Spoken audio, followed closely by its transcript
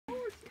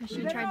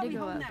She tried to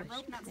go up.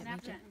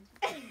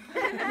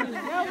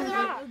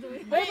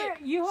 Wait,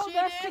 you hold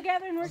us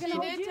together and we're going to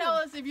hold you. She did tell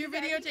us if you're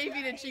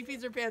videotaping and she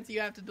pees her pants, you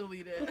have to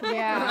delete it.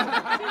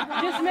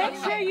 Yeah. Just make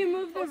sure you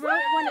move the rope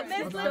when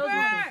it's still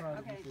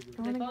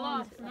Okay. fall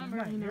off.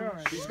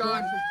 Remember. She's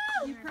gone.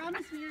 You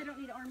promised me I don't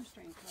need arm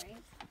strength, right?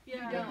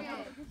 Yeah.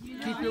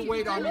 Keep your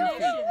weight on your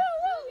feet.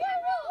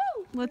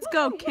 Let's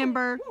go,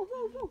 Kimber.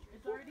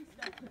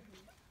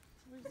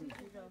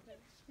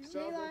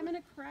 Shayla, I'm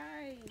gonna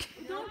cry.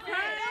 Don't cry.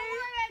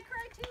 I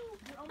cry too.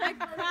 I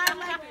cry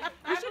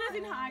like she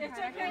doesn't hide. It's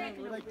okay.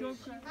 Like, don't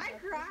cry. I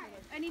cry.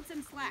 I need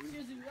some slack.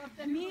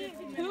 Me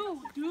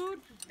too,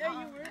 dude. Yeah,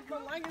 you were. The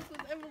longest was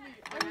Emily.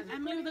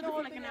 I'm looking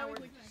for like an hour.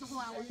 The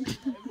whole hour.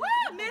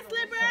 Woo! Miss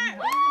Lippert!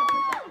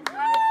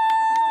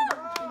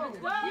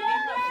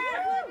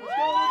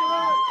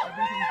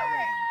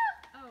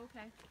 Oh,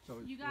 okay.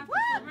 You got this,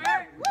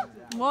 Lippert.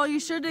 Well, you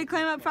sure did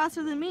climb up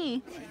faster than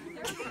me.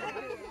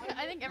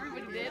 I think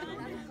everybody did.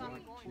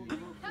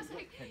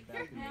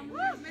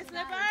 Miss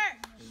Lippert!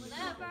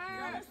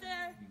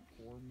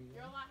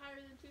 You're a lot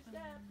higher than 2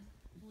 steps.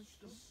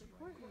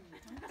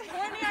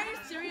 Courtney, are you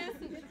serious?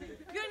 You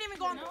didn't even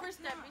go on the first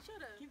step. You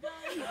should have. Keep going.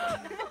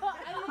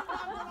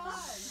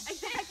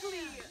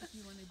 Exactly.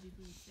 You want to do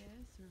this or?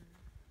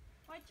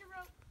 Fight your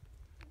rope.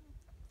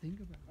 Think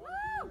about it.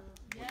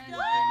 Yes.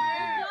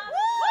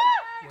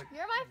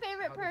 You're my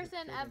favorite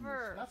person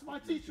ever. That's my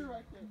teacher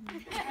right there.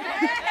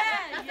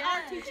 That's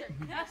our teacher.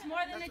 That's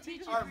more than a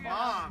teacher. Our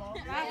mom.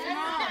 That's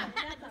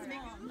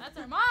mom. That's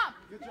our mom.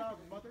 Good job,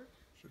 mother.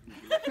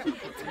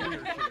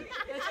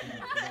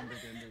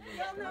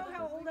 Y'all know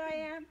how old I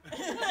am?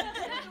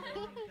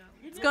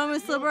 Let's go,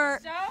 Miss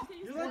Lippert. So,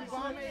 You look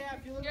bomb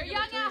AF. You look You're like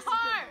young at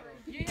heart.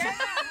 yeah,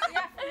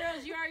 for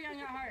reals, you are young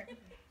at heart.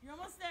 You're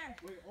almost there.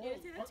 Wait, oh, Hey,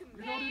 you're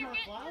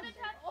getting to the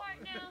tough part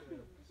now.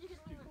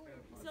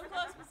 So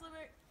close, Miss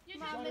Lippert.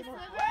 Come on, Miss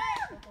Lippert.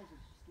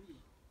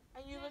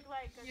 And you look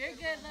like you're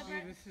good,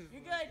 Lippert.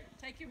 You're good.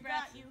 Take your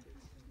breath. You.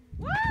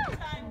 Woo!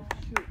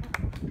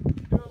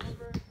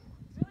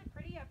 It's really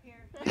pretty up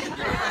here.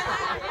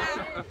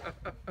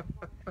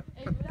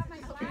 Hey, we got my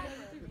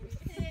glasses.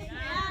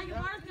 Yeah, you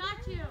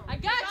got you. I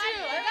got you.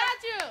 I got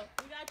you.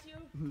 We got you.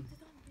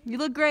 You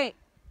look great.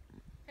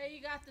 Hey,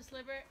 you got this,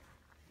 Lippert.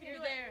 You're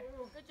there.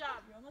 Good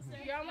job. You're almost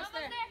there. You're Almost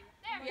almost there.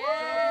 there.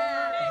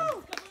 Yeah.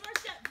 Couple more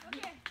steps.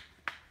 Okay.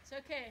 It's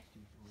okay.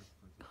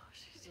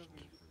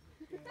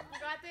 You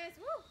got this.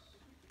 Woo.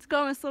 Let's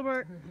go, Miss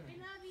Lippert. We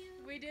love you.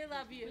 We do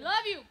love you. We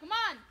love you. Come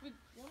on.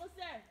 You're almost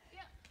there.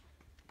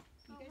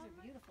 You guys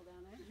are beautiful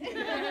down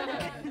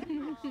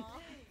there.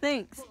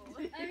 Thanks. I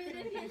mean,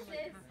 if you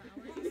insist.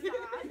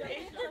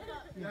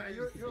 Yeah,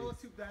 you're a little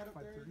too bad up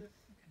there.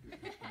 She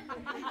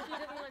doesn't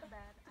look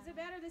bad. Is it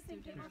better this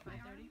thing came off my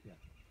arm?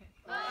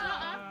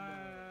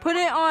 Put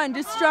it on.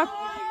 Just strap.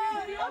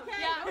 Yeah,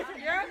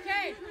 you're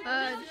okay.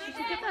 Did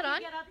you put that on?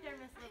 Get up there,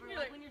 Miss Lippert.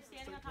 Like when you're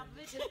standing on top of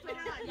it, just put it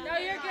on. No,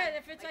 you're good.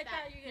 If it's like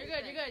that, you're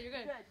good. You're good. You're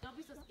good. Don't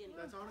be so skinny.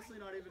 That's honestly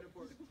not even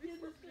important.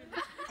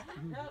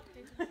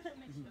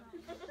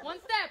 One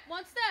step.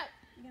 One step.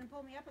 You gonna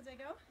pull me up as I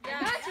go? Yeah.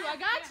 I got you. I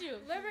got you.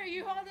 Lippert,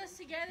 you hold us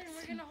together and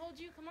we're gonna hold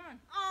you. Come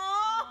on.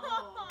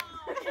 Oh!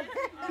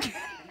 I'm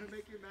gonna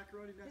make your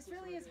macaroni This necklace.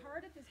 really is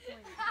hard at this point.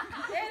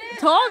 It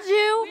is. Told We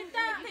you.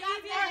 thought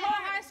our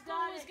whole high school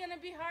was gonna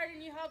be hard,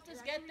 and you helped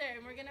us get there,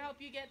 and we're gonna help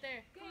you get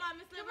there. Come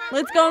on, Miss Lippert.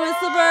 Let's go, Miss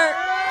Lippert.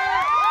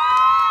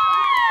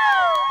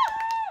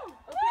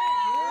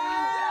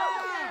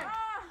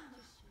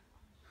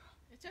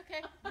 It's okay.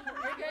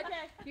 You're good.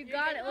 You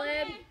got it,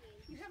 Lib.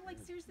 You have like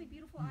seriously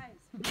beautiful eyes.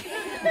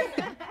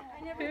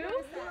 I never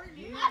noticed that.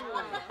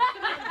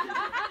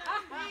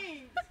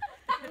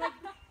 You're like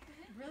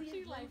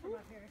brilliant light from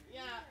up here.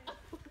 Yeah.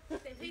 You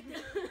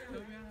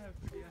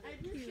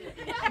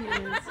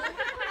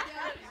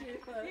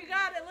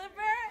got it,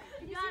 Lippert.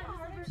 You got it,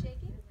 hard I'm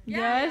shaking.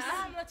 Yes.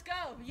 Let's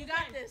go. You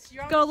got this.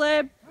 You're on Go,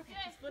 Lib.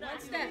 one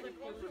step.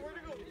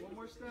 One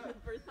more step.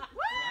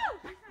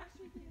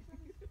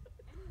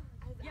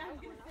 Yeah, I'm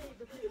gonna say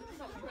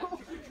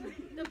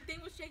the thing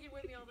was shaking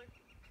with me all the.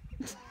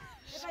 If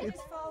I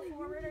just fall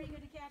forward, are you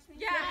gonna catch me?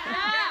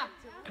 Yeah.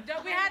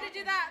 We had to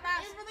do that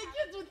last. For the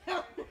kids with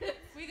helmets.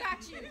 We got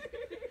you.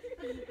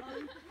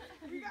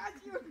 We got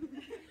you.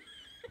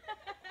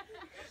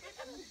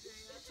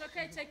 It's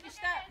okay. Take your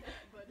step.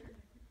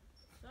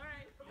 It's all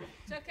right.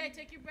 It's okay.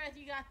 Take your breath.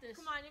 You got this.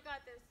 Come on, you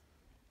got this.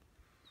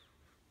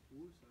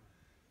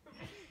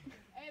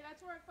 Hey,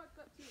 that's where I fucked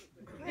up too.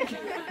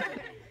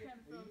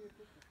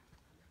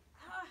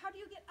 How do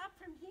you get up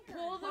from here?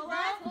 Pull the Pull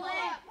rope. it. Pull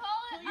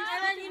it.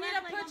 And then you need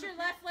to put your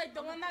left leg,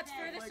 the one that's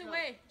furthest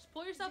away. Just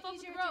pull yourself up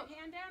with Easier the with rope. your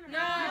hand down or No.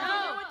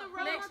 No, with the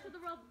rope. Next- Onto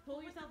the rope.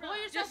 Pull yourself Pull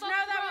up. yourself Just up. Just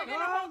know that we're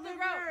gonna hold the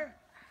rope.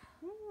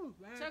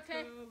 It's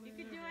okay. You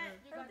can do it.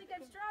 I don't think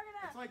I'm strong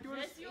enough. It's like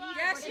doing a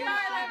Yes, you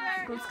are,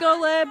 Lippert. Let's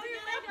go, Lib.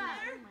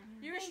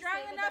 You were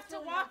strong enough to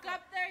walk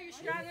up there. You're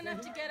strong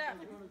enough to get up.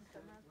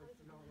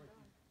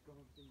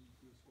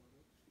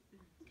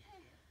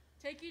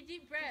 Take your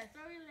deep breath.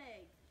 Throw your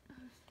leg.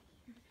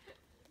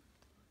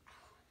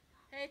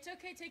 Hey, it's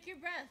okay. Take your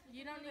breath.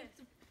 You don't need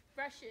to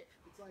brush it.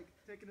 It's like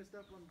taking a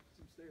step on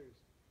some stairs.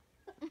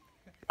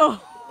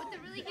 Oh. With a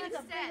really good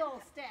That's a big step.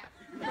 old step.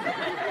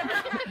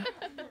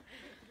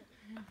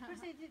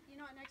 First, you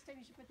know what? Next time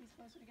you should put these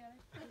closer together.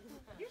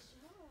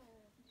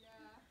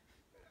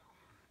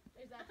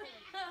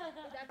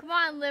 Come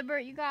on,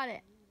 Libert, you got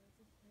it.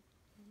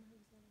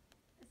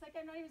 It's like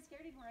I'm not even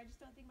scared anymore. I just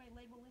don't think my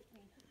leg will lift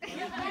me.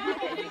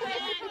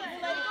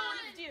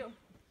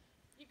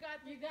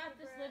 You got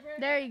this, Liver.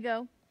 There you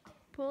go.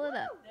 Pull it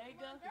up. There you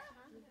go.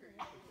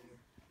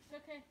 It's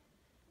okay.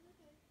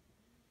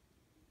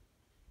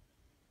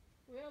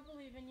 We all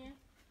believe in you.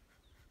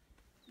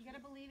 You gotta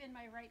believe in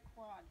my right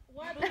quad.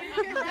 What? Believe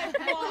in your right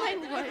quad.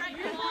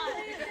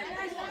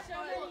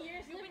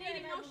 You've been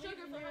eating no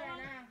sugar for how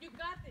long? You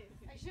got this.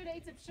 I should have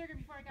ate some sugar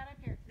before I got up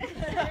here. If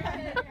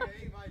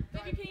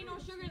you can eat no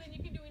sugar, then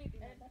you can do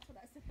anything. That's what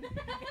I said.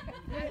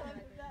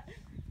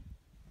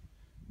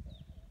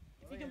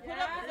 you can put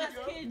up with us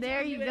kids.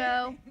 There you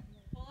go.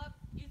 Pull up.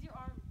 Use your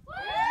arm.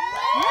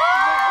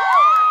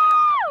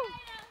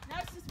 Now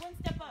it's just one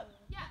step up.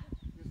 Yeah.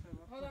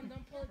 Hold on,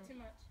 don't pull it too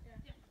much. Yeah.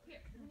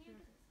 Here.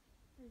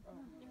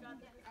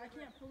 I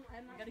can't pull it.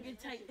 I'm not gotta get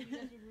tight. You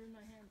guys would ruin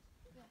my hands.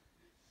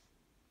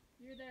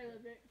 You're there,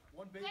 Libert.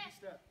 One baby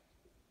step.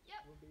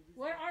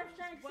 What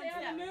Armstrong say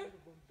on the moon?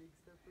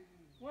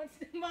 One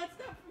step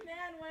for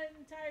man, one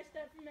entire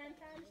step for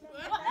mankind. One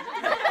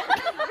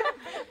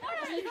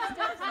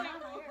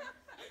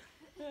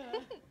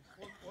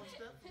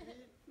step for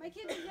me. My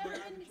kids have never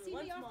been to see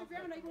me off the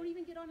ground. I won't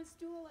even get on a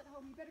stool at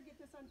home. You better get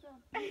this on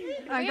film.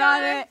 I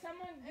got it.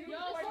 Someone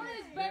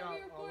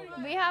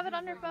We have it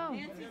on your phone.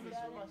 You're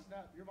my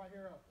snap. You're my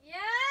hero.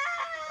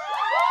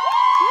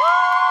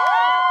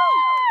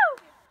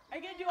 Are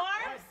you gonna do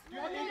arms?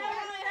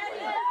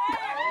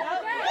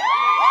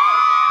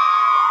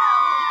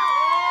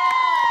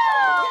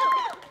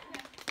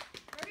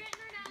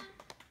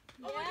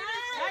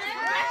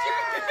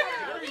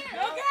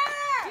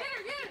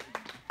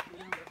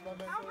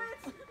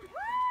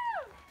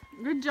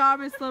 Good job,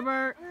 Miss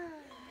Libert.